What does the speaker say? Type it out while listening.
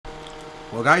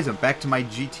Well guys, I'm back to my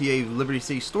GTA Liberty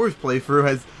City Stories playthrough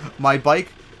as my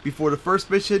bike before the first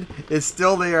mission is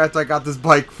still there after I got this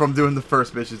bike from doing the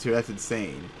first mission too. That's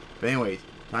insane. But anyways,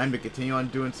 time to continue on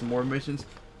doing some more missions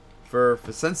for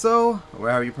Vicenzo, or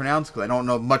however you pronounce, because I don't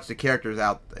know much of the characters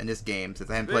out in this game since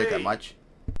I haven't played that much.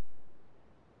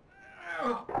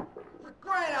 For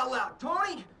crying out loud,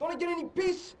 Tony! Don't I get any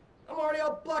peace? I'm already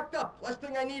all blocked up. Last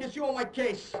thing I need is you on my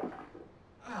case.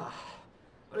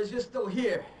 But as you're still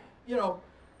here, you know,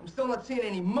 I'm still not seeing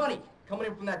any money coming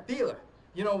in from that dealer.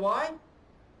 You know why?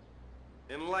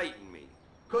 Enlighten me.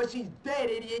 'Cause he's dead,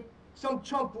 idiot. Some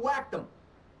chump whacked him.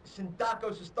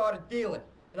 Sindacos has started dealing.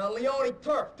 And on Leone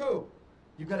turf, too.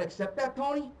 You gonna accept that,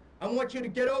 Tony? I want you to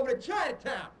get over to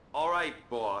Chinatown. All right,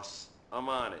 boss. I'm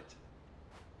on it.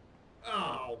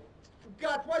 Oh, for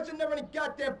God, why is there never any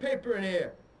goddamn paper in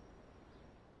here?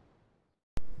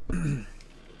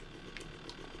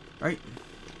 Right.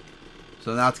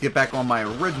 So now let's get back on my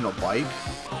original bike.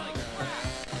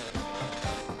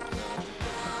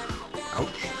 Ouch.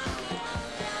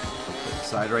 Put the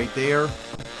side right there.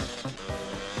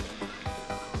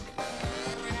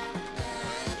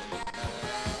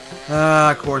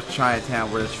 Of course,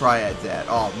 Chinatown, where the Triad's at.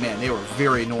 Oh man, they were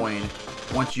very annoying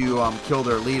once you kill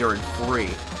their leader in Free.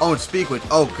 Oh, and speak with,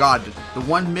 oh god, the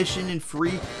one mission in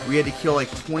Free, we had to kill like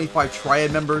 25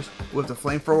 Triad members with the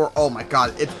flamethrower. Oh my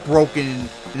god, it's broken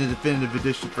in the definitive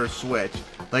edition for Switch.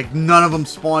 Like, none of them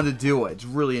spawned to do it. It's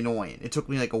really annoying. It took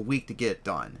me like a week to get it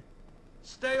done.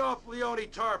 Stay off Leone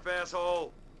turf,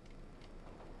 asshole.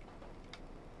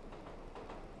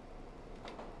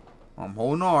 I'm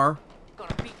holding R.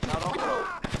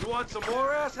 You want some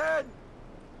more, asshead?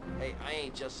 Hey, I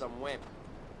ain't just some wimp.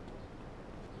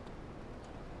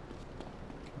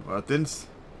 Well, it didn't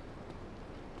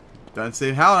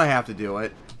say how I have to do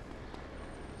it.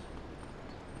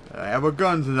 I have a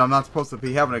gun, and I'm not supposed to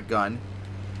be having a gun.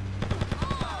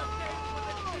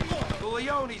 The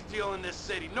Leone's dealing this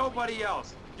city, nobody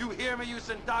else. You hear me, you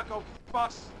Sindaco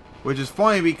fucks? Which is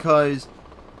funny because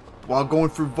while going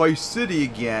through Vice City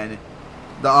again,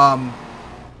 the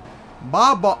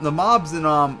mobs in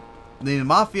the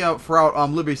mafia throughout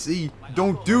Liberty City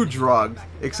don't do drugs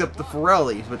except the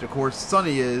Forellis, which of course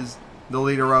Sonny is the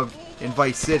leader of in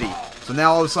Vice City. So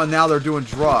now all of a sudden now they're doing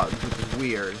drugs, which is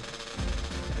weird.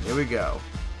 And here we go.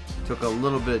 Took a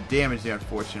little bit of damage there,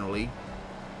 unfortunately.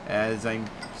 As I'm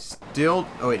still,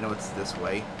 oh wait, no, it's this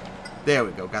way. There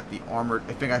we go. Got the armor.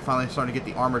 I think I finally started to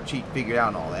get the armor cheat figured out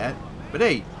and all that. But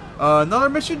hey, another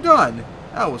mission done.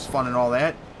 That was fun and all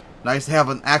that. Nice to have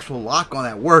an actual lock on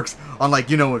that works, unlike,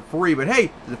 you know, in Free. But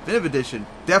hey, the Definitive Edition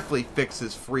definitely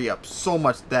fixes Free up so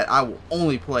much that I will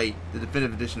only play the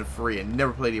Definitive Edition of Free and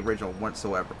never play the original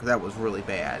whatsoever, because that was really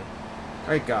bad.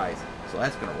 Alright guys, so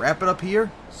that's going to wrap it up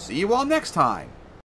here. See you all next time.